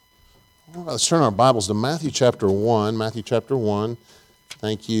All right, let's turn our Bibles to Matthew chapter 1. Matthew chapter 1.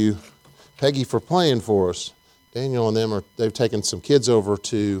 Thank you, Peggy, for playing for us. Daniel and them, they've taken some kids over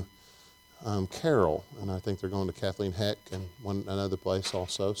to Carroll, and I think they're going to Kathleen Heck and another place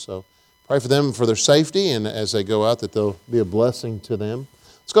also. So pray for them for their safety, and as they go out, that they'll be a blessing to them.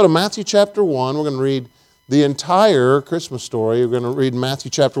 Let's go to Matthew chapter 1. We're going to read the entire Christmas story. We're going to read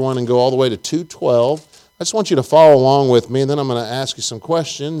Matthew chapter 1 and go all the way to 2:12. I just want you to follow along with me, and then I'm going to ask you some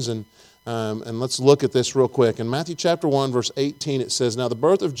questions, and let's look at this real quick. In Matthew chapter 1, verse 18, it says, "Now the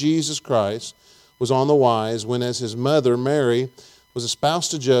birth of Jesus Christ was on the wise, when as his mother, Mary, was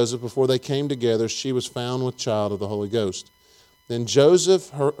espoused to Joseph. Before they came together, she was found with child of the Holy Ghost. Then Joseph,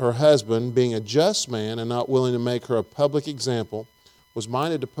 her husband, being a just man and not willing to make her a public example, was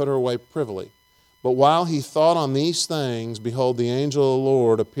minded to put her away privily. But while he thought on these things, behold, the angel of the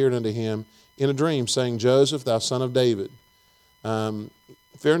Lord appeared unto him in a dream, saying, Joseph, thou son of David,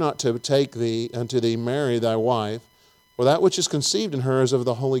 fear not to take unto thee Mary thy wife, for that which is conceived in her is of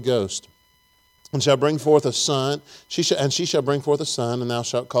the Holy Ghost. And shall bring forth a son, she shall bring forth a son, and thou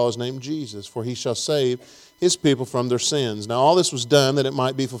shalt call his name Jesus, for he shall save his people from their sins. Now all this was done that it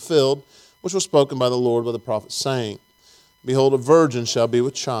might be fulfilled, which was spoken by the Lord by the prophet, saying, Behold, a virgin shall be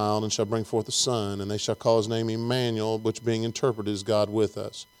with child, and shall bring forth a son, and they shall call his name Emmanuel, which being interpreted is God with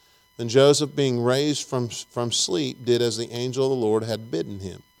us. Then Joseph, being raised from sleep, did as the angel of the Lord had bidden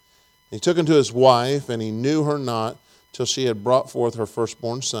him. And he took unto his wife, and he knew her not till she had brought forth her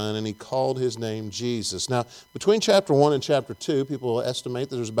firstborn son, and he called his name Jesus." Now, between chapter 1 and chapter 2, people estimate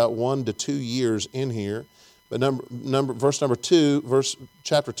that there's about 1 to 2 years in here. But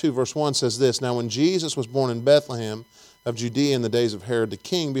chapter 2, verse 1 says this, "Now when Jesus was born in Bethlehem of Judea in the days of Herod the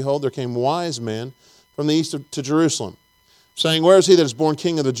king, behold, there came wise men from the east to Jerusalem, saying, Where is he that is born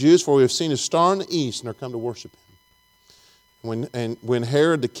King of the Jews? For we have seen his star in the east, and are come to worship him. When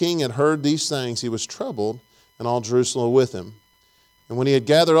Herod the king had heard these things, he was troubled, and all Jerusalem with him. And when he had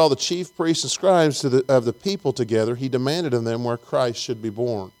gathered all the chief priests and scribes of the people together, he demanded of them where Christ should be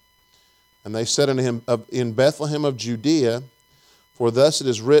born. And they said unto him, In Bethlehem of Judea, for thus it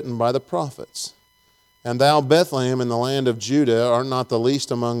is written by the prophets, And thou, Bethlehem, in the land of Judah, art not the least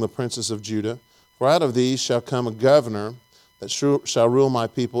among the princes of Judah, for out of these shall come a governor that shall rule my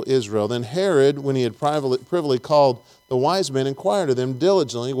people Israel. Then Herod, when he had privily called the wise men, inquired of them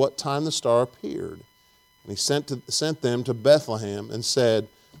diligently what time the star appeared. And he sent them to Bethlehem, and said,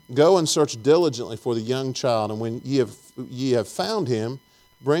 Go and search diligently for the young child, and when ye have found him,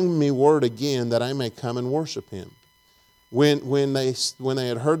 bring me word again, that I may come and worship him. When they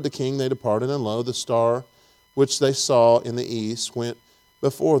had heard the king, they departed, and lo, the star which they saw in the east went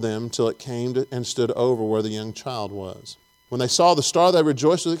before them till it came and stood over where the young child was. When they saw the star, they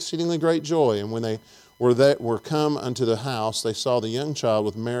rejoiced with exceedingly great joy. And when they were come unto the house, they saw the young child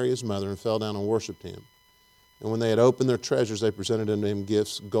with Mary his mother, and fell down and worshipped him. And when they had opened their treasures, they presented unto him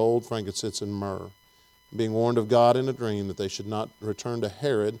gifts, gold, frankincense, and myrrh. Being warned of God in a dream that they should not return to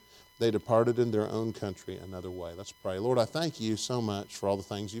Herod, they departed in their own country another way. Let's pray. Lord, I thank you so much for all the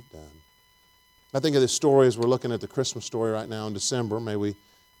things you've done. I think of this story as we're looking at the Christmas story right now in December. May we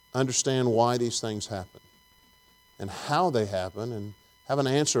understand why these things happen and how they happen, and have an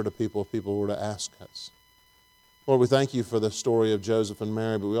answer to people if people were to ask us. Lord, we thank you for the story of Joseph and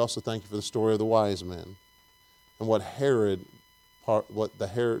Mary, but we also thank you for the story of the wise men and what the Herod's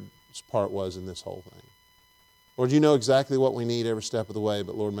part was in this whole thing. Lord, you know exactly what we need every step of the way,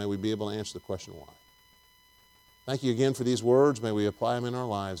 but Lord, may we be able to answer the question why. Thank you again for these words. May we apply them in our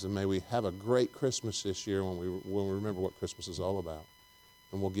lives, and may we have a great Christmas this year when we remember what Christmas is all about.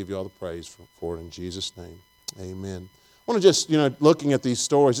 And we'll give you all the praise for it in Jesus' name. Amen. I want to just, looking at these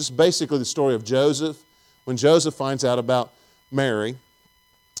stories, this is basically the story of Joseph. When Joseph finds out about Mary,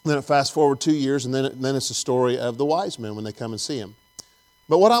 then it fast forward 2 years, and then it's the story of the wise men when they come and see him.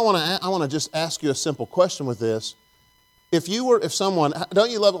 But what I want to just ask you a simple question with this. If someone, don't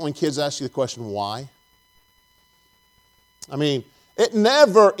you love it when kids ask you the question, why? I mean, it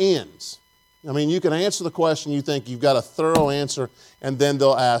never ends. I mean, you can answer the question, you think you've got a thorough answer, and then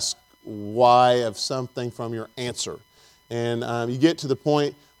they'll ask why of something from your answer. And you get to the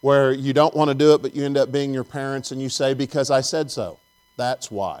point where you don't want to do it, but you end up being your parents, and you say, because I said so. That's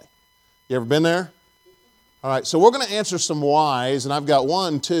why. You ever been there? All right, so we're going to answer some whys, and I've got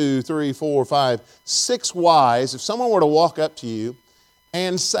 1, 2, 3, 4, 5, 6 whys. If someone were to walk up to you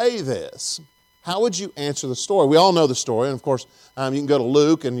and say this, how would you answer the story? We all know the story, and of course, you can go to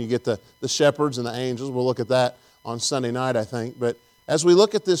Luke, and you get the shepherds and the angels. We'll look at that on Sunday night, I think. But as we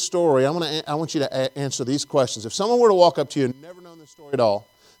look at this story, I want you to answer these questions. If someone were to walk up to you and never known this story at all,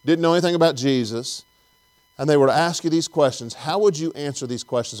 didn't know anything about Jesus, and they were to ask you these questions, how would you answer these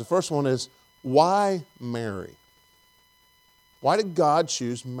questions? The first one is, why Mary? Why did God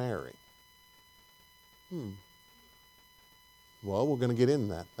choose Mary? Well, we're going to get into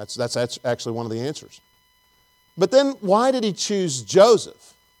that. That's actually one of the answers. But then, why did he choose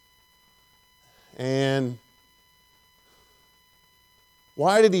Joseph? And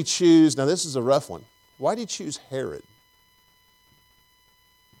why did he choose, now this is a rough one, why did he choose Herod?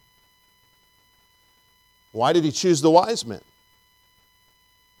 Why did he choose the wise men?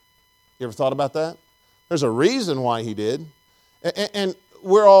 You ever thought about that? There's a reason why he did. And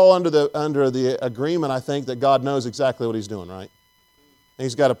we're all under the agreement, I think, that God knows exactly what he's doing, right? And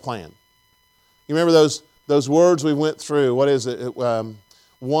he's got a plan. You remember those words we went through? What is it?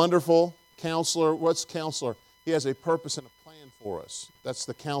 Wonderful Counselor. What's Counselor? He has a purpose and a plan for us. That's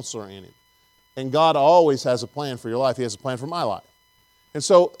the Counselor in him. And God always has a plan for your life. He has a plan for my life. And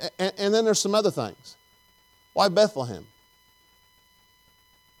so, and then there's some other things. Why Bethlehem?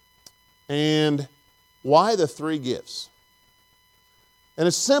 And why the three gifts? And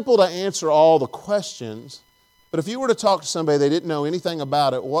it's simple to answer all the questions, but if you were to talk to somebody they didn't know anything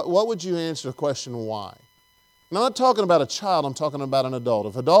about it, what would you answer the question why? And I'm not talking about a child, I'm talking about an adult.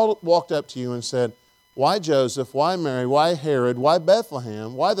 If an adult walked up to you and said, why Joseph, why Mary, why Herod, why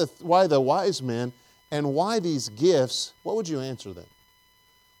Bethlehem, why the wise men, and why these gifts, what would you answer them?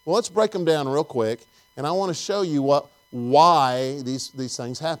 Well, let's break them down real quick, and I want to show you why these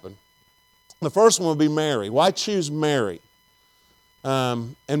things happen. The first one would be Mary. Why choose Mary?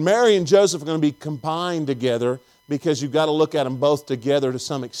 And Mary and Joseph are going to be combined together because you've got to look at them both together to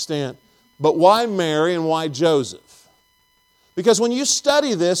some extent. But why Mary and why Joseph? Because when you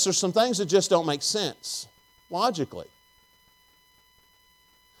study this, there's some things that just don't make sense logically.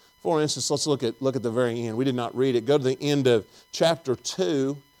 For instance, let's look at the very end. We did not read it. Go to the end of chapter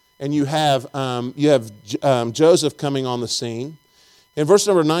 2, and you have Joseph coming on the scene. In verse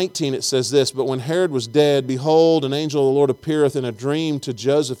number 19, it says this, but when Herod was dead, behold, an angel of the Lord appeareth in a dream to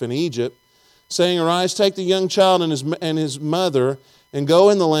Joseph in Egypt, saying, arise, take the young child and his mother, and go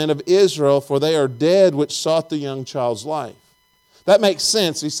in the land of Israel, for they are dead which sought the young child's life. That makes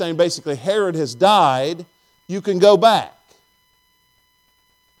sense. He's saying basically, Herod has died, you can go back.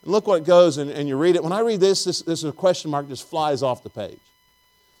 And look what it goes, and you read it. When I read this is a question mark just flies off the page.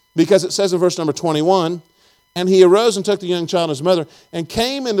 Because it says in verse number 21, and he arose and took the young child and his mother and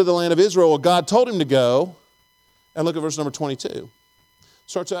came into the land of Israel where God told him to go. And look at verse number 22.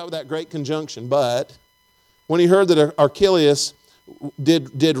 Starts out with that great conjunction. But when he heard that Archelaus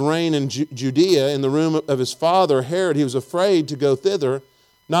did reign in Judea in the room of his father Herod, he was afraid to go thither.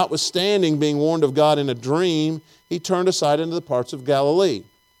 Notwithstanding being warned of God in a dream, he turned aside into the parts of Galilee.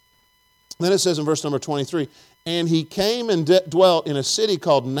 Then it says in verse number 23, and he came and dwelt in a city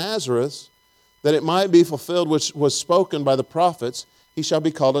called Nazareth, that it might be fulfilled which was spoken by the prophets, he shall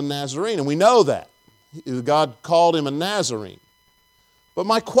be called a Nazarene. And we know that. God called him a Nazarene. But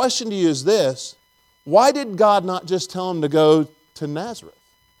my question to you is this, why did God not just tell him to go to Nazareth?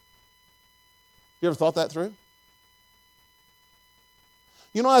 You ever thought that through?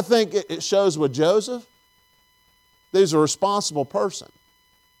 You know, I think it shows with Joseph, that he's a responsible person.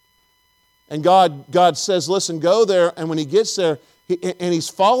 And God says, listen, go there, and when he gets there, and he's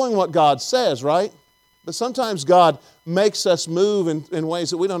following what God says, right? But sometimes God makes us move in ways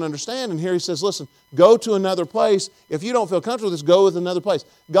that we don't understand. And here he says, listen, go to another place. If you don't feel comfortable with this, go with another place.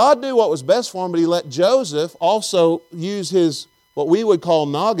 God knew what was best for him, but he let Joseph also use his, what we would call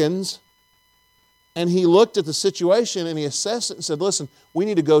noggins. And he looked at the situation and he assessed it and said, listen, we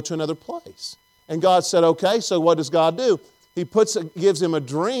need to go to another place. And God said, okay, so what does God do? He gives him a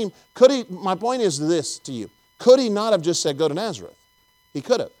dream. My point is this to you. Could he not have just said, go to Nazareth? He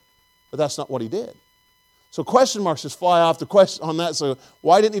could have, but that's not what he did. So question marks just fly off the question on that. So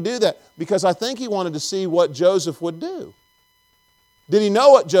why didn't he do that? Because I think he wanted to see what Joseph would do. Did he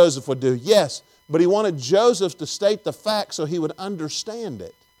know what Joseph would do? Yes, but he wanted Joseph to state the facts so he would understand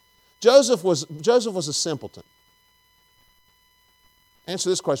it. Joseph was a simpleton. Answer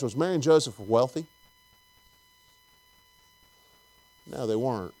this question, was Mary and Joseph wealthy? No, they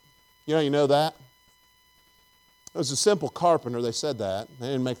weren't. You know that? It was a simple carpenter, they said that. They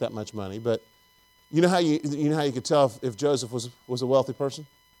didn't make that much money, but you know how you could tell if Joseph was a wealthy person?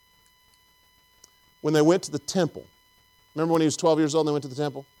 When they went to the temple. Remember when he was 12 years old and they went to the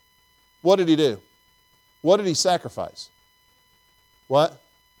temple? What did he do? What did he sacrifice? What?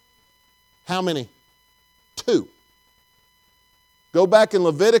 How many? 2. Go back in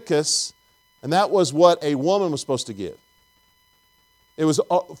Leviticus, and that was what a woman was supposed to give. It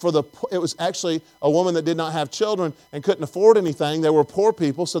was actually a woman that did not have children and couldn't afford anything. They were poor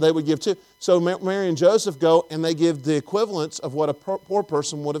people, so they would give too. So Mary and Joseph go and they give the equivalents of what a poor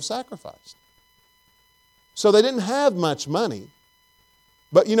person would have sacrificed. So they didn't have much money.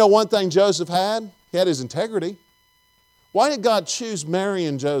 But you know one thing Joseph had? He had his integrity. Why did God choose Mary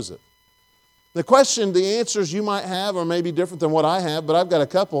and Joseph? The answers you might have are maybe different than what I have, but I've got a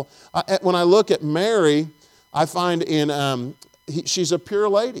couple. When I look at Mary, I find she's a pure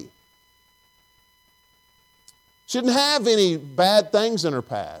lady. She didn't have any bad things in her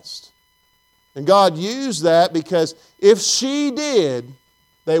past. And God used that because if she did,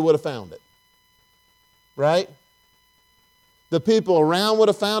 they would have found it. Right? The people around would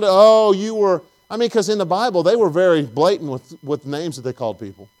have found it. Oh, you were... because in the Bible, they were very blatant with names that they called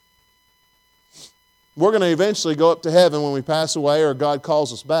people. We're going to eventually go up to heaven when we pass away or God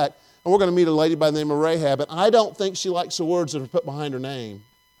calls us back, and we're going to meet a lady by the name of Rahab, and I don't think she likes the words that are put behind her name.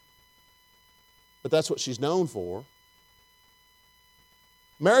 But that's what she's known for.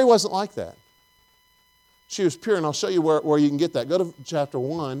 Mary wasn't like that. She was pure, and I'll show you where you can get that. Go to chapter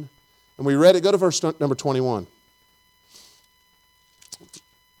 1, and we read it. Go to verse number 21.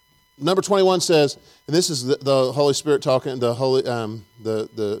 Number 21 says, and this is the Holy Spirit talking,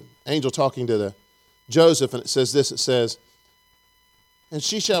 the angel talking to Joseph, and it says this, it says, And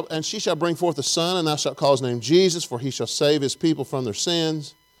she shall bring forth a son, and thou shalt call his name Jesus, for he shall save his people from their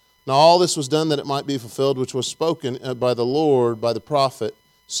sins. Now all this was done that it might be fulfilled, which was spoken by the Lord, by the prophet,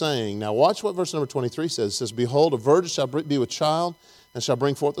 saying, Now watch what verse number 23 says. It says, Behold, a virgin shall be with child, and shall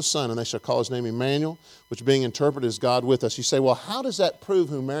bring forth a son, and they shall call his name Emmanuel, which being interpreted is God with us. You say, well, how does that prove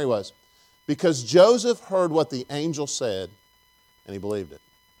who Mary was? Because Joseph heard what the angel said, and he believed it.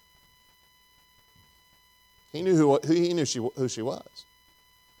 He knew who she was.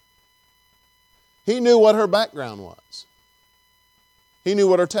 He knew what her background was. He knew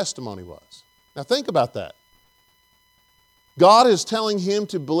what her testimony was. Now think about that. God is telling him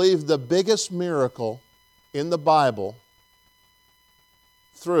to believe the biggest miracle in the Bible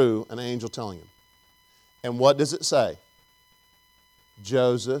through an angel telling him. And what does it say?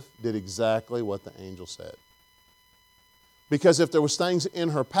 Joseph did exactly what the angel said. Because if there was things in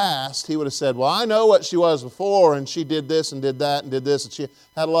her past, he would have said, well, I know what she was before, and she did this and did that and did this, and she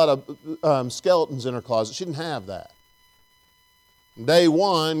had a lot of skeletons in her closet. She didn't have that. Day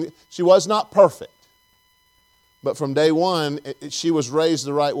one, she was not perfect. But from day one, she was raised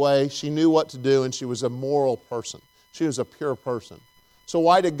the right way. She knew what to do, and she was a moral person. She was a pure person. So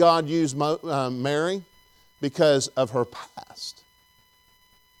why did God use Mary? Because of her past.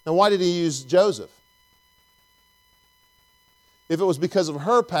 Now, why did he use Joseph? If it was because of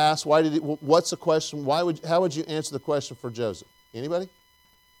her past, what's the question? How would you answer the question for Joseph? Anybody?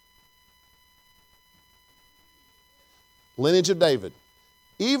 Lineage of David.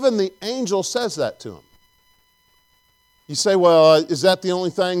 Even the angel says that to him. You say, well, is that the only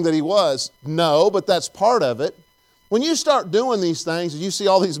thing that he was? No, but that's part of it. When you start doing these things and you see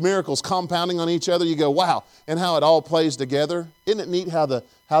all these miracles compounding on each other, you go, wow, and how it all plays together. Isn't it neat how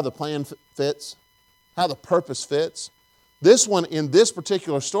the plan fits? How the purpose fits? This one, in this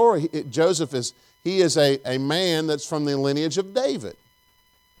particular story, Joseph is a man that's from the lineage of David.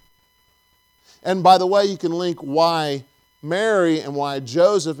 And by the way, you can link why Mary and why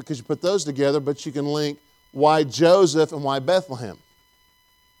Joseph, because you put those together, but you can link why Joseph and why Bethlehem.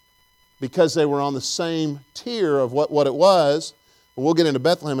 Because they were on the same tier of what it was. We'll get into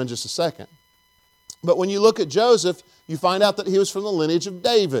Bethlehem in just a second. But when you look at Joseph, you find out that he was from the lineage of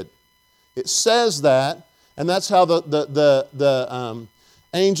David. It says that, and that's how the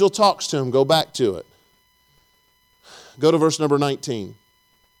angel talks to him. Go back to it. Go to verse number 19.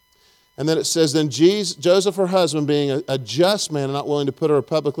 And then it says, Then Joseph, her husband, being a just man and not willing to put her a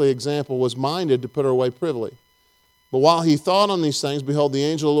publicly example, was minded to put her away privily. But while he thought on these things, behold, the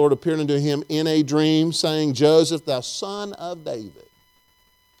angel of the Lord appeared unto him in a dream, saying, Joseph, thou son of David.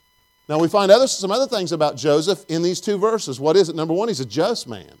 Now we find some other things about Joseph in these two verses. What is it? Number one, he's a just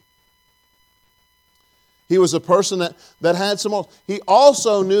man. He was a person that had some... He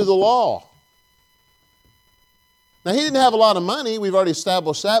also knew the law. Now, he didn't have a lot of money. We've already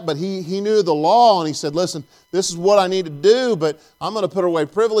established that. But he knew the law, and he said, listen, this is what I need to do, but I'm going to put her away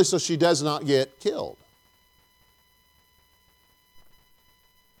privily so she does not get killed.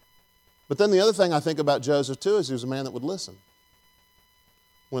 But then the other thing I think about Joseph, too, is he was a man that would listen.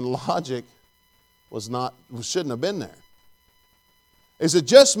 When logic shouldn't have been there. Is it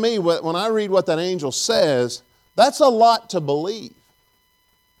just me, when I read what that angel says, that's a lot to believe.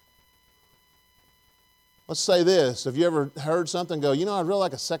 Let's say this. Have you ever heard something go, I'd really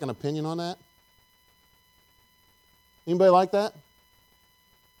like a second opinion on that? Anybody like that?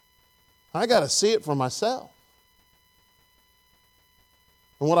 I got to see it for myself.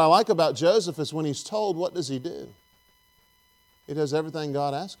 And what I like about Joseph is when he's told, what does he do? He does everything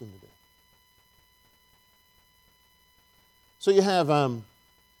God asked him to do. So you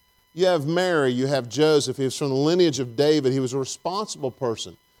have Mary, you have Joseph. He was from the lineage of David. He was a responsible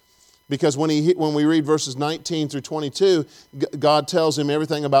person. Because when we read verses 19 through 22, God tells him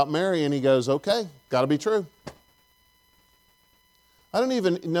everything about Mary, and he goes, okay, got to be true. I don't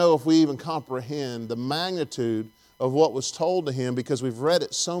even know if we even comprehend the magnitude of what was told to him because we've read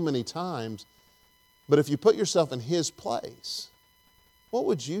it so many times. But if you put yourself in his place, what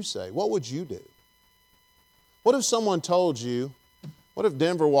would you say? What would you do? What if someone told you, what if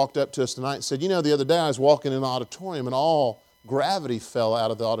Denver walked up to us tonight and said, you know, the other day I was walking in the auditorium and all gravity fell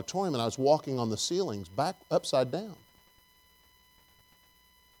out of the auditorium and I was walking on the ceilings back upside down.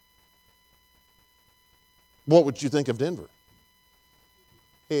 What would you think of Denver?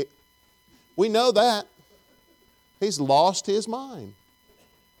 We know that. He's lost his mind.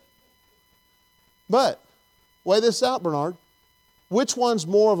 But, weigh this out, Bernard. Which one's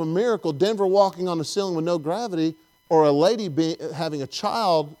more of a miracle, Denver walking on the ceiling with no gravity or a lady having a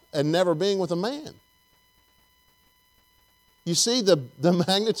child and never being with a man? You see the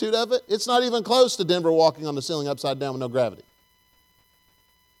magnitude of it? It's not even close to Denver walking on the ceiling upside down with no gravity.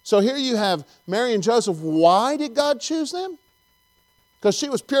 So here you have Mary and Joseph. Why did God choose them? Because she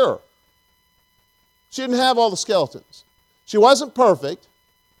was pure. She didn't have all the skeletons. She wasn't perfect.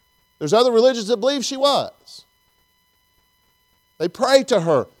 There's other religions that believe she was. They pray to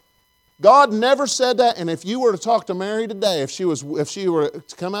her. God never said that, and if you were to talk to Mary today, if she were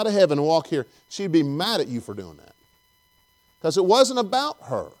to come out of heaven and walk here, she'd be mad at you for doing that. Because it wasn't about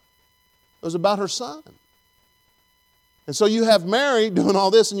her. It was about her son. And so you have Mary doing all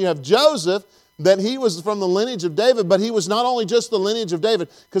this, and you have Joseph, that he was from the lineage of David, but he was not only just the lineage of David,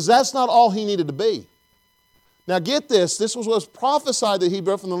 because that's not all he needed to be. Now get this, this was prophesied that he'd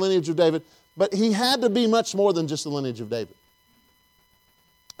be from the lineage of David, but he had to be much more than just the lineage of David.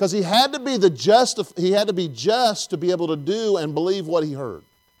 Because he had to be just to be able to do and believe what he heard.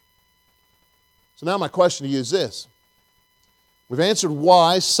 So now my question to you is this. We've answered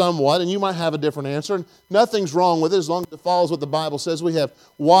why somewhat, and you might have a different answer, and nothing's wrong with it as long as it follows what the Bible says. We have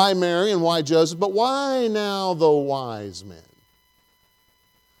why Mary and why Joseph, but why now the wise men?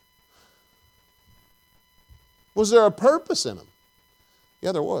 Was there a purpose in them?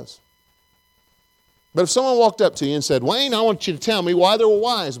 Yeah, there was. But if someone walked up to you and said, Wayne, I want you to tell me why there were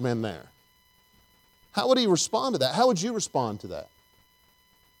wise men there, how would he respond to that? How would you respond to that?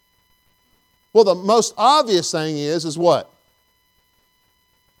 Well, the most obvious thing is what?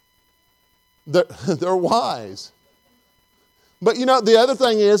 They're wise. But you know, the other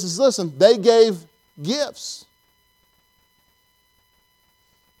thing is listen, they gave gifts.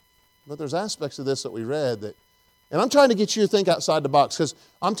 But there's aspects of this that we read that, and I'm trying to get you to think outside the box, because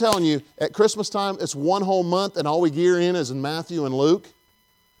I'm telling you, at Christmas time, it's one whole month, and all we gear in is in Matthew and Luke.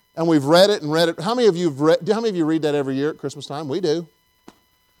 And we've read it and read it. How many of you read that every year at Christmas time? We do.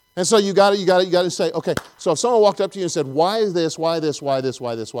 And so you got to say, okay, so if someone walked up to you and said, why this, why this, why this,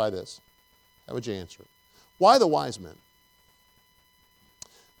 why this, why this? How would you answer it? Why the wise men?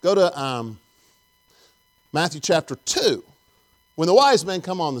 Go to Matthew chapter 2, when the wise men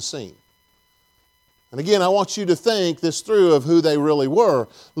come on the scene. And again, I want you to think this through of who they really were.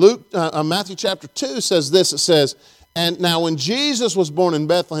 Matthew chapter 2 says this, it says, and now when Jesus was born in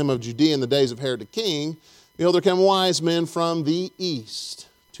Bethlehem of Judea in the days of Herod the king, behold, there came wise men from the east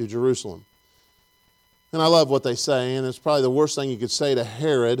to Jerusalem. And I love what they say, and it's probably the worst thing you could say to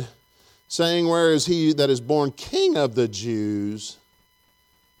Herod, saying, where is he that is born king of the Jews?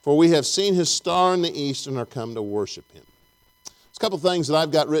 For we have seen his star in the east and are come to worship him. There's a couple of things that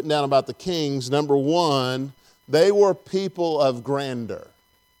I've got written down about the kings. Number one, they were people of grandeur.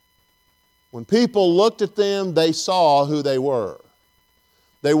 When people looked at them, they saw who they were.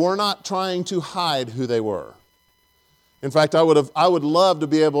 They were not trying to hide who they were. In fact, I would love to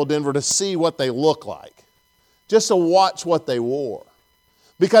be able, Denver, to see what they look like, just to watch what they wore.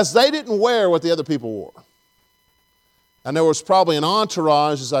 Because they didn't wear what the other people wore. And there was probably an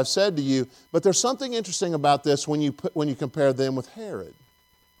entourage, as I've said to you, but there's something interesting about this when you compare them with Herod.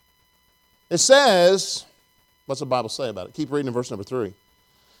 It says, what's the Bible say about it? Keep reading in verse number 3. It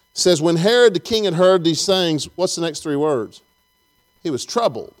says, when Herod the king had heard these things, what's the next three words? He was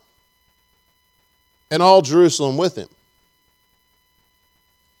troubled, and all Jerusalem with him.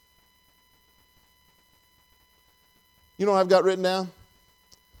 You know what I've got written down?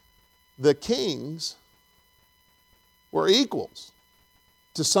 The kings were equals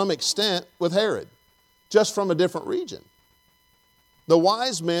to some extent with Herod, just from a different region. The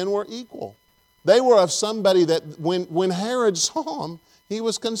wise men were equal. They were of somebody that when Herod saw him, he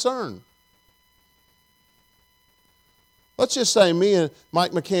was concerned. Let's just say me and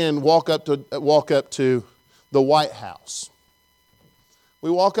Mike McCann walk up to the White House.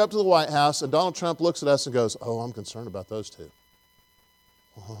 We walk up to the White House and Donald Trump looks at us and goes, "Oh, I'm concerned about those two.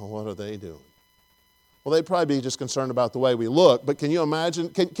 Oh, what are they doing?" Well, they'd probably be just concerned about the way we look, but can you imagine,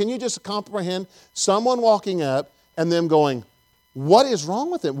 can you just comprehend someone walking up and them going, "What is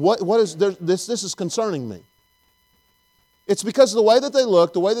wrong with him? What is this is concerning me." It's because of the way that they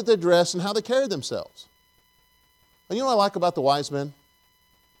look, the way that they dress, and how they carry themselves. And you know what I like about the wise men?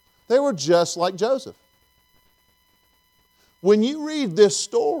 They were just like Joseph. When you read this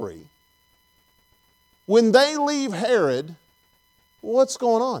story, when they leave Herod, what's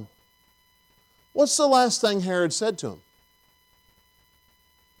going on? What's the last thing Herod said to him?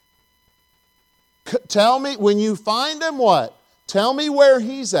 Tell me, when you find him, what? Tell me where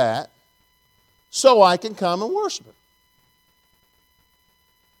he's at so I can come and worship him.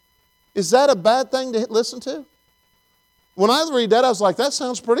 Is that a bad thing to listen to? When I read that, I was like, that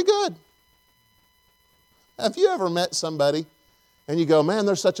sounds pretty good. Have you ever met somebody and you go, "Man,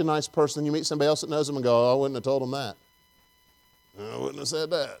 they're such a nice person." You meet somebody else that knows them and go, "Oh, I wouldn't have told them that. I wouldn't have said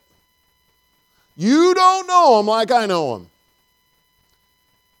that." You don't know them like I know them.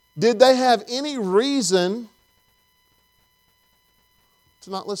 Did they have any reason to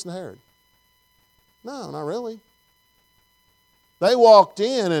not listen to Herod? No, not really. They walked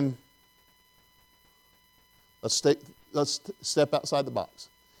in and let's step outside the box.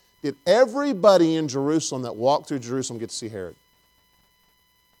 Did everybody in Jerusalem that walked through Jerusalem get to see Herod?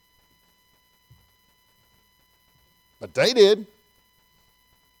 But they did.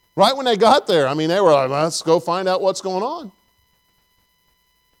 Right when they got there, they were like, "Let's go find out what's going on."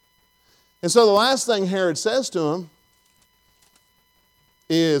 And so the last thing Herod says to him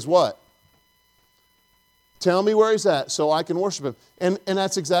is what? "Tell me where he's at so I can worship him." And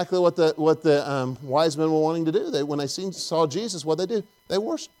that's exactly what the wise men were wanting to do. When they saw Jesus, what they did? They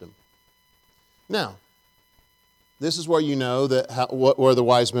worshiped him. Now, this is where you know where the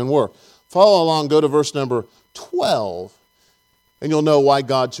wise men were. Follow along, go to verse number 12, and you'll know why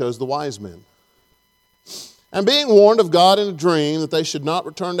God chose the wise men. "And being warned of God in a dream that they should not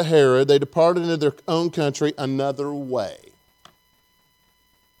return to Herod, they departed into their own country another way."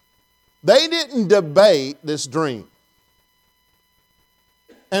 They didn't debate this dream.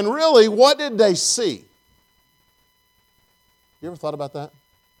 And really, what did they see? You ever thought about that?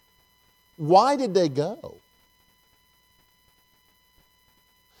 Why did they go?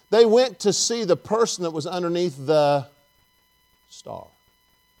 They went to see the person that was underneath the star.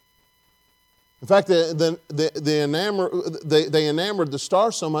 In fact, they enamored the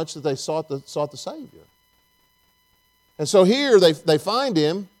star so much that they sought the Savior. And so here they find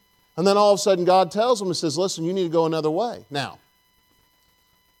him, and then all of a sudden God tells them and says, "Listen, you need to go another way." Now,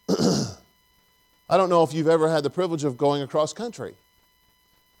 I don't know if you've ever had the privilege of going across country.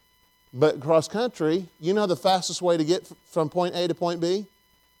 But across country, you know the fastest way to get from point A to point B?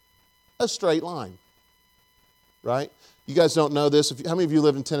 A straight line. Right? You guys don't know this. How many of you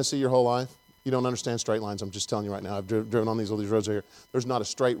lived in Tennessee your whole life? You don't understand straight lines. I'm just telling you right now. I've driven on all these roads here. There's not a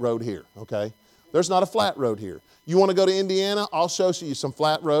straight road here, okay? There's not a flat road here. You want to go to Indiana? I'll show you some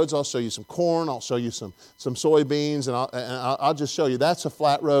flat roads. I'll show you some corn. I'll show you some soybeans, and I'll just show you. That's a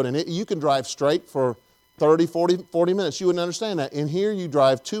flat road, and you can drive straight for 30, 40 minutes. You wouldn't understand that. In here, you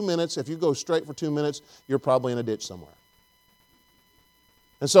drive 2 minutes. If you go straight for 2 minutes, you're probably in a ditch somewhere.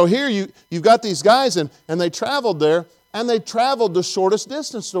 And so here you've got these guys, and they traveled there, and they traveled the shortest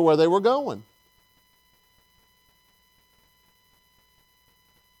distance to where they were going.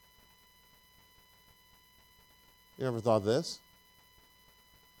 You ever thought of this?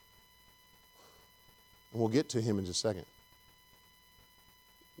 And we'll get to him in just a second.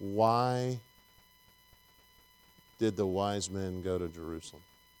 Why did the wise men go to Jerusalem?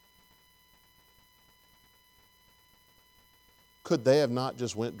 Could they have not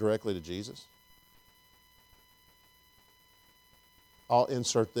just went directly to Jesus? I'll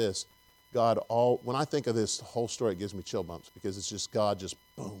insert this. When I think of this whole story, it gives me chill bumps because it's just God just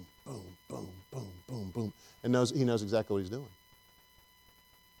boom, boom, boom, boom, boom, boom. And he knows exactly what he's doing.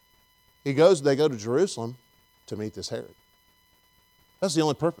 They go to Jerusalem to meet this Herod. That's the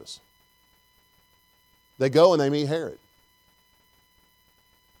only purpose. They go and they meet Herod.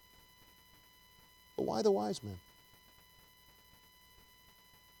 But why the wise men?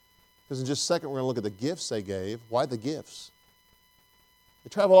 Because in just a second we're going to look at the gifts they gave. Why the gifts? They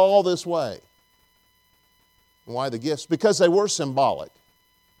traveled all this way. And why the gifts? Because they were symbolic.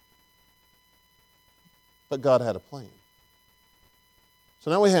 But God had a plan. So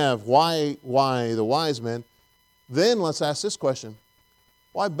now we have why the wise men. Then let's ask this question.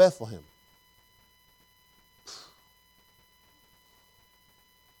 Why Bethlehem?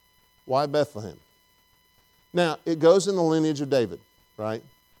 Why Bethlehem? Now, it goes in the lineage of David, right?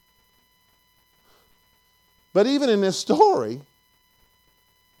 But even in this story,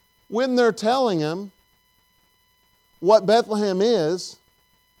 when they're telling him what Bethlehem is,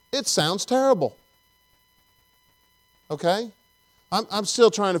 it sounds terrible. Okay? I'm still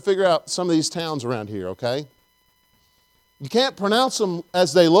trying to figure out some of these towns around here, okay? You can't pronounce them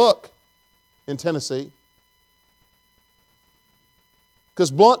as they look in Tennessee. Because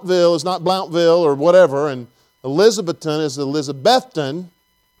Blountville is not Blountville or whatever, and Elizabethton is Elizabethton,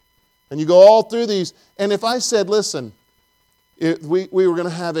 and you go all through these. And if I said, listen, we were going to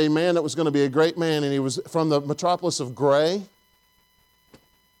have a man that was going to be a great man, and he was from the metropolis of Gray,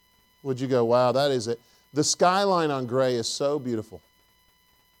 would you go, wow, that is it? The skyline on Gray is so beautiful.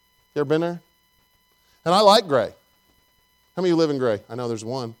 You ever been there? And I like Gray. How many of you live in Gray? I know there's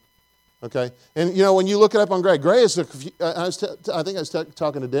one. Okay? And, you know, when you look it up on Gray, Gray is, I think I was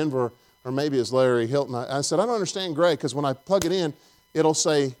talking to Denver, or maybe it's Larry Hilton. I said, I don't understand Gray, because when I plug it in, it'll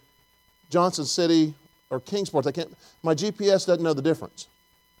say Johnson City or Kingsport. My GPS doesn't know the difference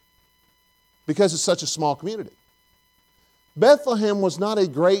because it's such a small community. Bethlehem was not a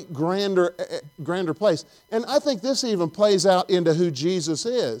grander place. And I think this even plays out into who Jesus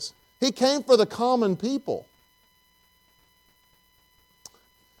is. He came for the common people.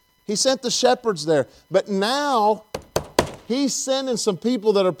 He sent the shepherds there. But now, he's sending some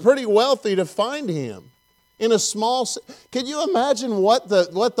people that are pretty wealthy to find him. In a small city. Can you imagine what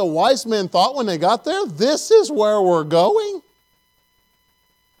the wise men thought when they got there? This is where we're going?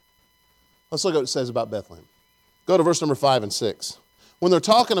 Let's look at what it says about Bethlehem. Go to verse number 5 and 6. When they're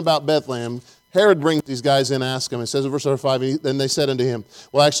talking about Bethlehem, Herod brings these guys in and asks them. It says in verse number 5, then they said unto him,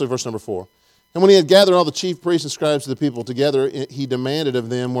 well, actually, verse number 4. And when he had gathered all the chief priests and scribes of the people together, he demanded of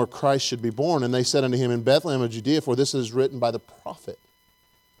them where Christ should be born. And they said unto him, in Bethlehem of Judea, for this is written by the prophet.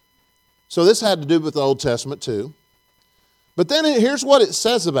 So this had to do with the Old Testament too. But then here's what it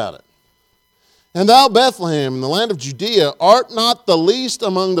says about it. And thou, Bethlehem, in the land of Judea, art not the least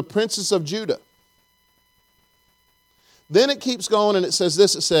among the princes of Judah. Then it keeps going and it says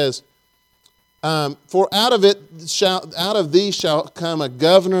this, it says, for out of thee shall come a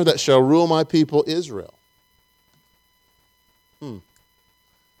governor that shall rule my people Israel. It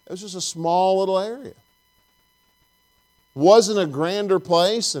was just a small little area. Wasn't a grander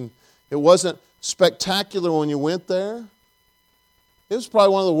place, and it wasn't spectacular when you went there. It was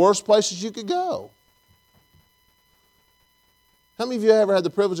probably one of the worst places you could go. How many of you ever had the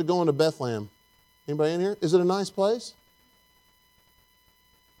privilege of going to Bethlehem? Anybody in here? Is it a nice place?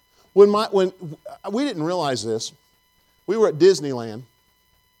 When we didn't realize this, we were at Disneyland,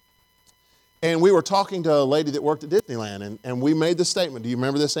 and we were talking to a lady that worked at Disneyland, and we made the statement. Do you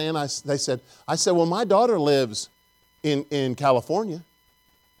remember this, Ann? I said, well, my daughter lives in California.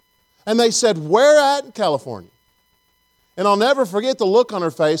 And they said, where at in California? And I'll never forget the look on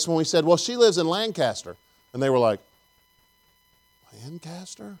her face when we said, well, she lives in Lancaster. And they were like,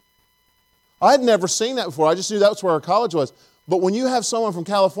 Lancaster? I had never seen that before. I just knew that was where her college was. But when you have someone from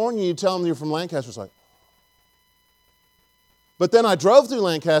California, you tell them you're from Lancaster, it's like. But then I drove through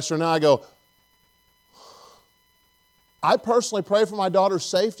Lancaster, and now I go, I personally pray for my daughter's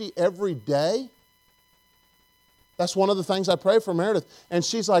safety every day. That's one of the things I pray for Meredith. And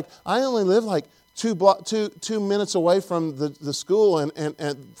she's like, I only live like 2 minutes away from the school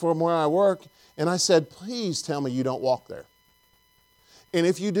and from where I work. And I said, please tell me you don't walk there. And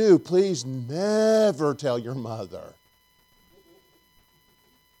if you do, please never tell your mother.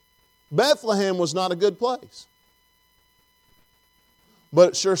 Bethlehem was not a good place. But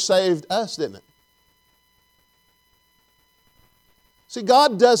it sure saved us, didn't it? See,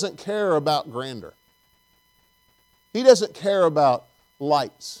 God doesn't care about grandeur. He doesn't care about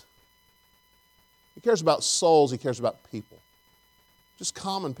lights. He cares about souls. He cares about people. Just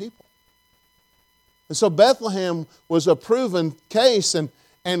common people. And so Bethlehem was a proven case. And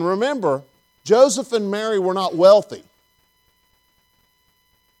remember, Joseph and Mary were not wealthy.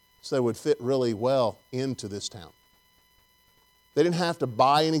 So they would fit really well into this town. They didn't have to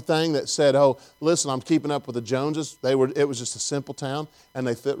buy anything that said, oh, listen, I'm keeping up with the Joneses. It was just a simple town, and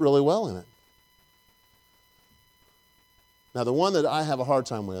they fit really well in it. Now, the one that I have a hard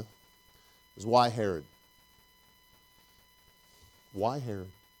time with is why Herod? Why Herod?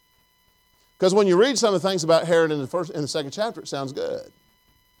 Because when you read some of the things about Herod in the second chapter, it sounds good.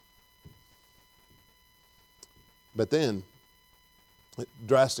 But then it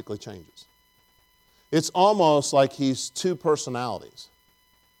drastically changes. It's almost like he's two personalities.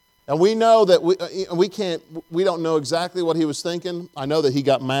 And we know that we don't know exactly what he was thinking. I know that he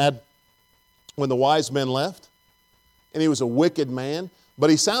got mad when the wise men left, and he was a wicked man. But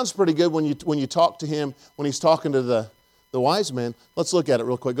he sounds pretty good when you talk to him, when he's talking to the wise men. Let's look at it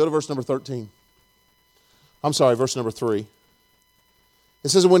real quick. Go to verse number 13. I'm sorry, verse number 3. It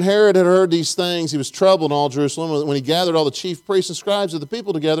says, when Herod had heard these things, he was troubled in all Jerusalem. When he gathered all the chief priests and scribes of the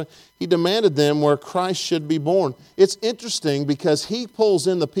people together, he demanded them where Christ should be born. It's interesting because he pulls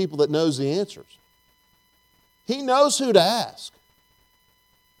in the people that knows the answers. He knows who to ask.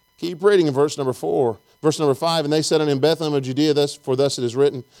 Keep reading in verse number 4. Verse number 5, and they said unto him, Bethlehem of Judea, for thus it is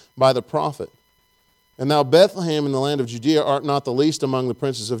written by the prophet. And thou, Bethlehem, in the land of Judea, art not the least among the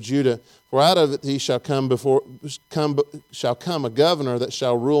princes of Judah, for out of it he shall come a governor that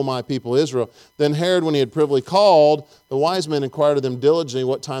shall rule my people Israel. Then Herod, when he had privily called, the wise men inquired of them diligently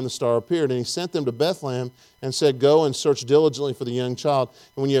what time the star appeared. And he sent them to Bethlehem and said, Go and search diligently for the young child.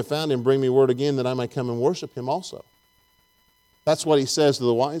 And when you have found him, bring me word again that I may come and worship him also. That's what he says to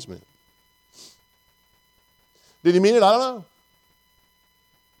the wise men. Did he mean it? I don't know.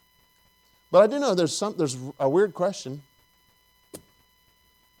 But I do know there's a weird question.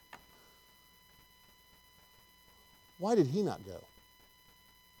 Why did he not go?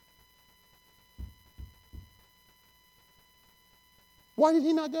 Why did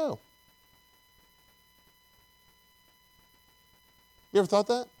he not go? You ever thought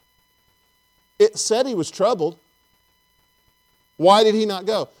that? It said he was troubled. Why did he not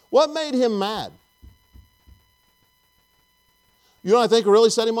go? What made him mad? You know what I think really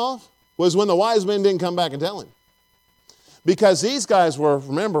set him off? Was when the wise men didn't come back and tell him. Because these guys were,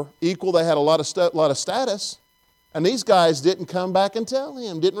 remember, equal. They had a lot of status. And these guys didn't come back and tell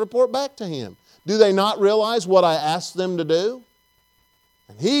him, didn't report back to him. Do they not realize what I asked them to do?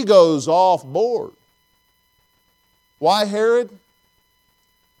 And he goes off board. Why Herod?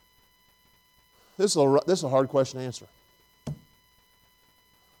 This is a hard question to answer.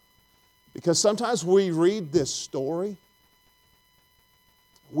 Because sometimes we read this story,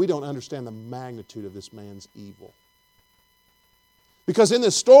 we don't understand the magnitude of this man's evil. Because in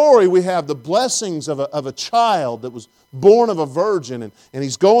this story, we have the blessings of a child that was born of a virgin, and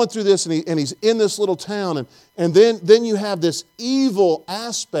he's going through this, and he's in this little town, and then you have this evil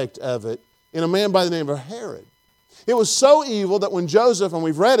aspect of it in a man by the name of Herod. It was so evil that when Joseph, and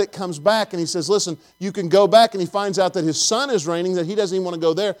we've read it, comes back and he says, listen, you can go back, and he finds out that his son is reigning, that he doesn't even want to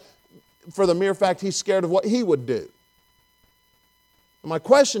go there for the mere fact he's scared of what he would do. And my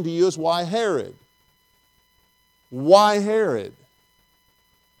question to you is, why Herod? Why Herod?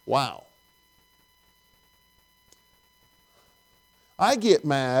 Wow. I get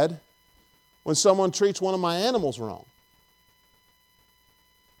mad when someone treats one of my animals wrong.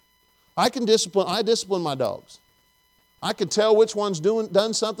 I discipline my dogs. I can tell which one's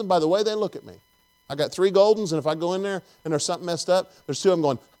done something by the way they look at me. I got 3 Goldens, and if I go in there and there's something messed up, there's 2 of them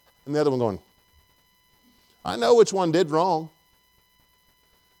going, and the other one going. I know which one did wrong.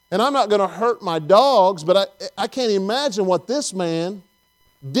 And I'm not going to hurt my dogs, but I can't imagine what this man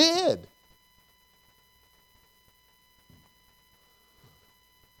did.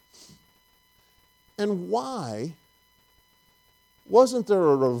 And why wasn't there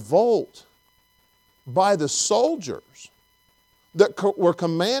a revolt by the soldiers that were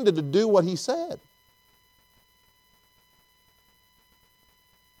commanded to do what he said?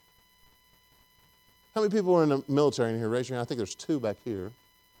 How many people were in the military in here? Raise your hand. I think there's 2 back here.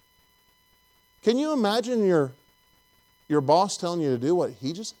 Can you imagine your boss telling you to do what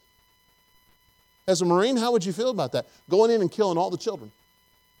he just... As a Marine, how would you feel about that? Going in and killing all the children.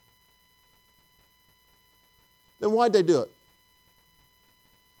 Then why'd they do it?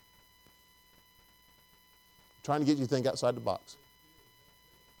 Trying to get you to think outside the box.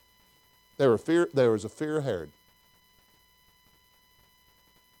 There was a fear of Herod.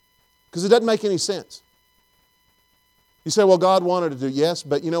 Because it doesn't make any sense. You say, well, God wanted to do, yes,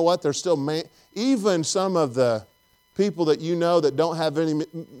 but you know what? There's still, even some of the people that you know that don't have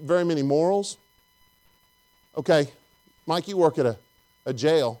very many morals. Okay, Mike, you work at a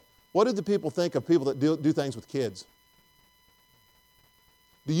jail. What did the people think of people that do things with kids?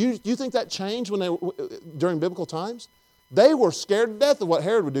 Do you think that changed during biblical times? They were scared to death of what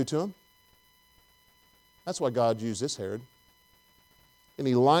Herod would do to them. That's why God used this Herod. And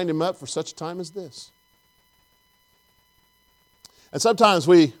he lined him up for such a time as this. And sometimes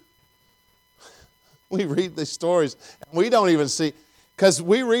we read these stories and we don't even see, because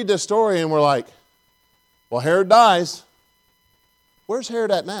we read this story and we're like, well, Herod dies. Where's Herod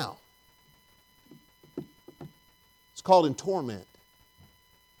at now? It's called in torment.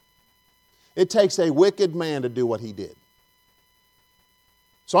 It takes a wicked man to do what he did.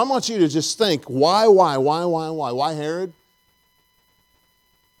 So I want you to just think, why Herod?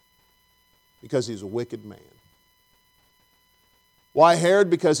 Because he's a wicked man. Why Herod?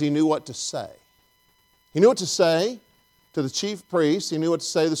 Because he knew what to say. He knew what to say to the chief priests. He knew what to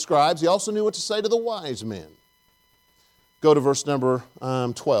say to the scribes. He also knew what to say to the wise men. Go to verse number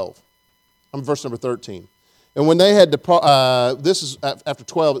 13. And when they had departed, this is after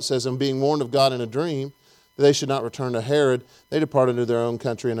 12, it says, and being warned of God in a dream, that they should not return to Herod, they departed to their own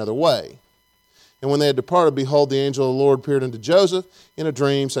country another way. And when they had departed, behold, the angel of the Lord appeared unto Joseph in a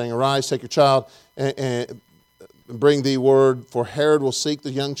dream, saying, arise, take your child, and bring thee word, for Herod will seek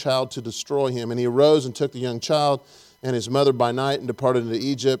the young child to destroy him. And he arose and took the young child and his mother by night and departed into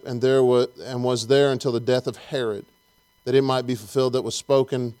Egypt, and was there until the death of Herod, that it might be fulfilled that was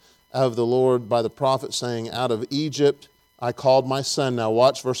spoken of the Lord by the prophet, saying, out of Egypt I called my son. Now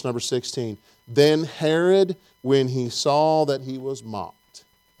watch verse number 16. Then Herod, when he saw that he was mocked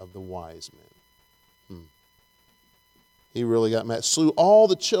of the wise men, he really got mad, slew all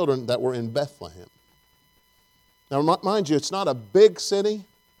the children that were in Bethlehem. Now mind you, it's not a big city,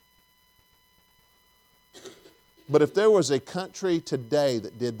 but if there was a country today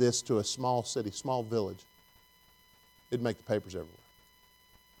that did this to a small city, small village, it'd make the papers everywhere.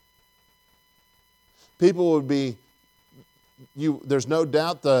 People would be, there's no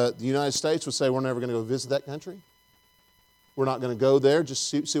doubt the United States would say, we're never going to go visit that country. We're not going to go there, just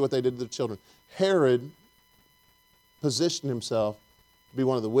see what they did to their children. Herod positioned himself to be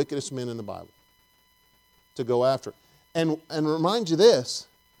one of the wickedest men in the Bible, to go after. And remind you this,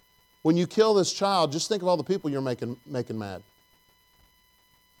 when you kill this child, just think of all the people you're making mad.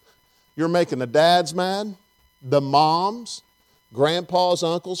 You're making the dads mad, the moms, grandpas,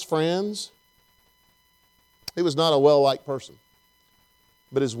 uncles, friends. He was not a well-liked person,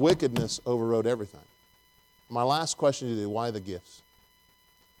 but his wickedness overrode everything. My last question to you, why the gifts?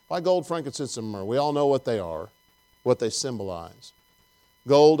 Why gold, frankincense, and myrrh? We all know what they are, what they symbolize.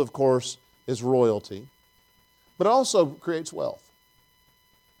 Gold, of course, is royalty, but it also creates wealth.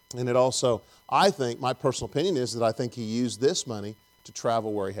 And it also, I think, my personal opinion is that I think he used this money to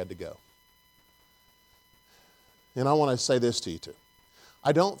travel where he had to go. And I want to say this to you too.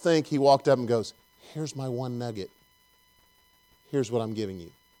 I don't think he walked up and goes, here's my one nugget. Here's what I'm giving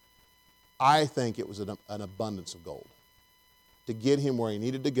you. I think it was an abundance of gold to get him where he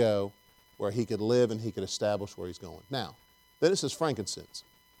needed to go, where he could live and he could establish where he's going. Now, then it says frankincense.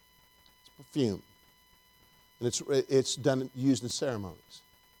 It's perfume. And it's used in ceremonies.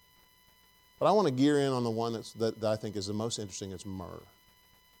 But I want to gear in on the one that I think is the most interesting. It's myrrh.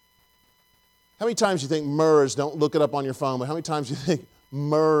 How many times do you think myrrh is, don't look it up on your phone, but how many times do you think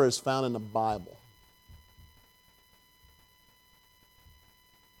myrrh is found in the Bible?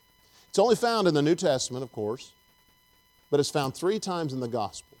 It's only found in the New Testament, of course, but it's found 3 times in the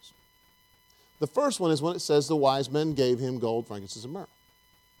Gospels. The first one is when it says the wise men gave him gold, frankincense, and myrrh.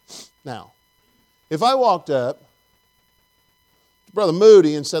 Now, if I walked up to Brother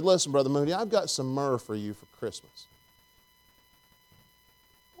Moody and said, listen, Brother Moody, I've got some myrrh for you for Christmas.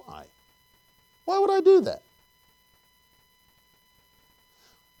 Why? Why would I do that?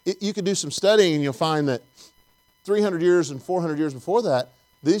 You could do some studying and you'll find that 300 years and 400 years before that,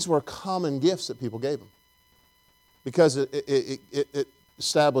 these were common gifts that people gave them. Because it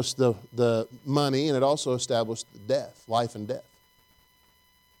established the money and it also established death, life and death.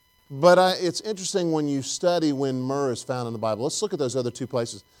 But it's interesting when you study when myrrh is found in the Bible. Let's look at those other 2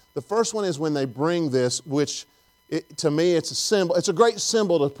 places. The first one is when they bring this, which to me it's a symbol. It's a great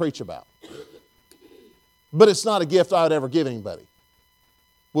symbol to preach about. But it's not a gift I would ever give anybody.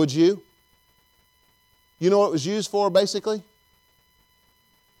 Would you? You know what it was used for basically?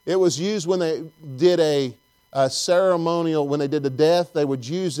 It was used when they did a ceremonial, when they did the death, they would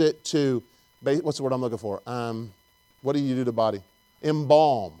use it to, what's the word I'm looking for? What do you do to the body?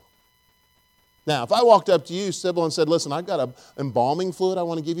 Embalm. Now, if I walked up to you, Sybil, and said, listen, I've got an embalming fluid I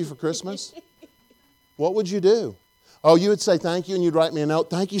want to give you for Christmas, what would you do? Oh, you would say thank you, and you'd write me a note.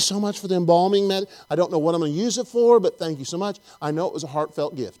 Thank you so much for the embalming method. I don't know what I'm going to use it for, but thank you so much. I know it was a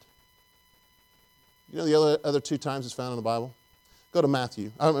heartfelt gift. You know the other 2 times it's found in the Bible? Go to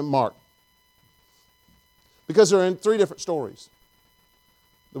Mark. Because they're in 3 different stories.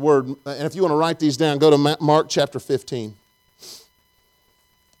 The word, and if you want to write these down, go to Mark chapter 15.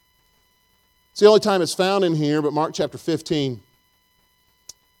 It's the only time it's found in here, but Mark chapter 15.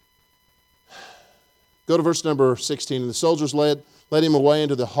 Go to verse number 16. And the soldiers led him away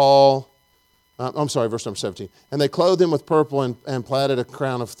into the hall. Verse number 17. And they clothed him with purple and plaited a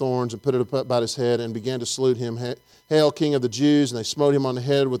crown of thorns and put it about his head and began to salute him, Hail, King of the Jews. And they smote him on the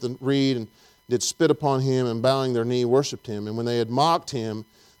head with a reed and did spit upon him, and bowing their knee worshipped him. And when they had mocked him,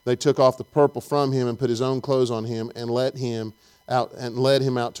 they took off the purple from him and put his own clothes on him and led him out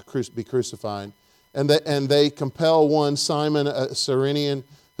to be crucified. And they compel one, Simon, a Cyrenian,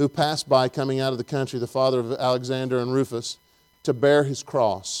 who passed by coming out of the country, the father of Alexander and Rufus, to bear his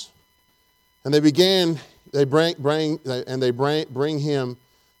cross. And they bring him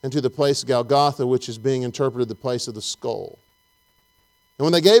into the place of Golgotha, which is being interpreted the place of the skull. And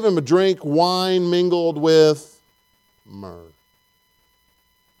when they gave him a drink, wine mingled with myrrh.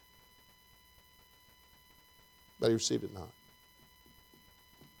 But he received it not.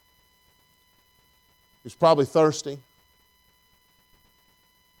 He was probably thirsty.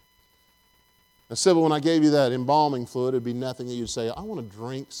 Now, Sybil, when I gave you that embalming fluid, it would be nothing that you'd say, I want to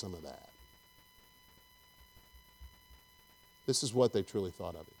drink some of that. This is what they truly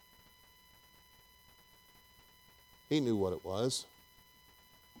thought of it. He knew what it was.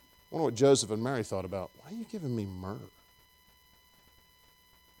 I wonder what Joseph and Mary thought about. Why are you giving me myrrh?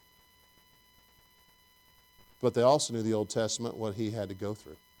 But they also knew the Old Testament, what he had to go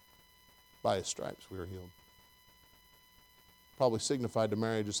through. By his stripes we were healed. Probably signified to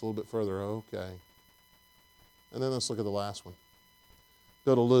Mary just a little bit further. Okay. And then let's look at the last one.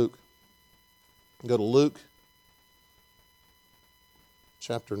 Go to Luke. Go to Luke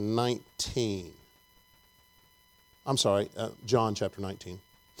chapter 19. I'm sorry, John chapter 19.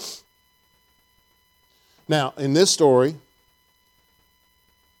 Now, in this story,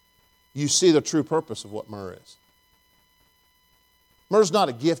 you see the true purpose of what myrrh is. Myrrh is not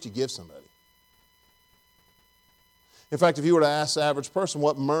a gift you give somebody. In fact, if you were to ask the average person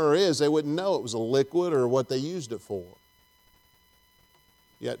what myrrh is, they wouldn't know it was a liquid or what they used it for.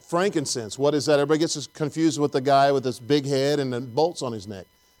 Yet frankincense, what is that? Everybody gets confused with the guy with this big head and the bolts on his neck.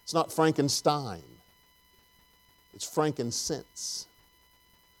 It's not Frankenstein. It's frankincense.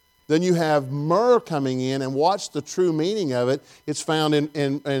 Then you have myrrh coming in, and watch the true meaning of it. It's found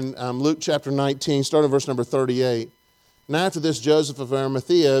in Luke chapter 19, starting verse number 38. And after this, Joseph of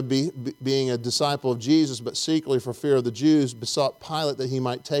Arimathea, being a disciple of Jesus, but secretly for fear of the Jews, besought Pilate that he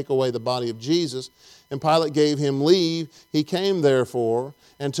might take away the body of Jesus. And Pilate gave him leave. He came, therefore,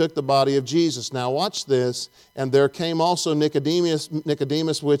 and took the body of Jesus. Now watch this. And there came also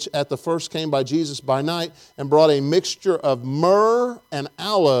Nicodemus, which at the first came by Jesus by night, and brought a mixture of myrrh and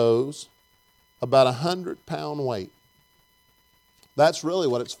aloes, about 100-pound weight. That's really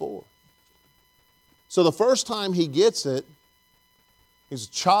what it's for. So the first time he gets it, he's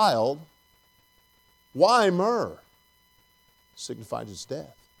a child. Why myrrh? Signified his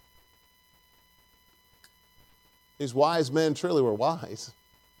death. These wise men truly were wise.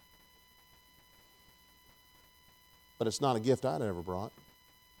 But it's not a gift I'd ever brought.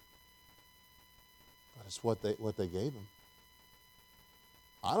 But it's what they gave him.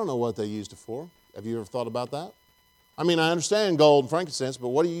 I don't know what they used it for. Have you ever thought about that? I mean, I understand gold and frankincense, but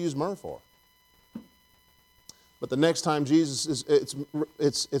what do you use myrrh for? But the next time Jesus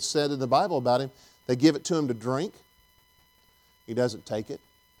it's said in the Bible about him, they give it to him to drink. He doesn't take it.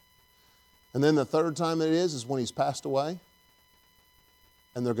 And then the third time that it is when he's passed away,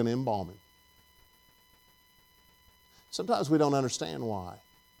 and they're going to embalm him. Sometimes we don't understand why.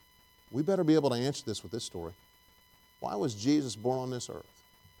 We better be able to answer this with this story. Why was Jesus born on this earth?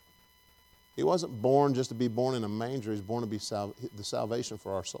 He wasn't born just to be born in a manger. He was born to be the salvation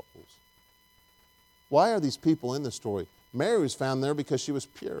for our souls. Why are these people in this story? Mary was found there because she was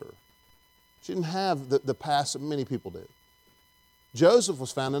pure. She didn't have the past that many people did. Joseph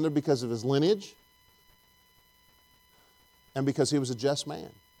was found in there because of his lineage and because he was a just man.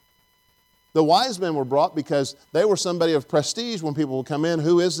 The wise men were brought because they were somebody of prestige when people would come in.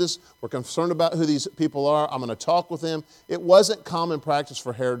 Who is this? We're concerned about who these people are. I'm going to talk with them. It wasn't common practice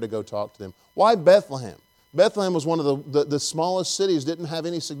for Herod to go talk to them. Why Bethlehem? Bethlehem was one of the smallest cities, didn't have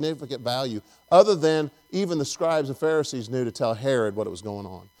any significant value, other than even the scribes and Pharisees knew to tell Herod what was going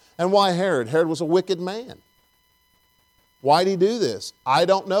on. And why Herod? Herod was a wicked man. Why did he do this? I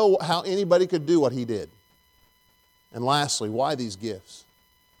don't know how anybody could do what he did. And lastly, why these gifts?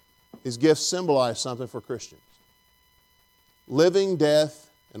 These gifts symbolize something for Christians. Living, death,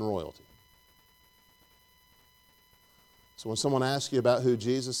 and royalty. So when someone asks you about who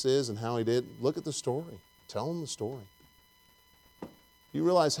Jesus is and how he did, look at the story. Tell them the story. You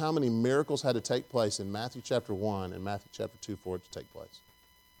realize how many miracles had to take place in Matthew chapter 1 and Matthew chapter 2 for it to take place?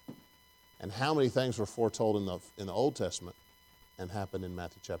 And how many things were foretold in the Old Testament and happened in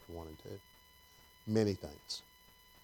Matthew chapter 1 and 2? Many things.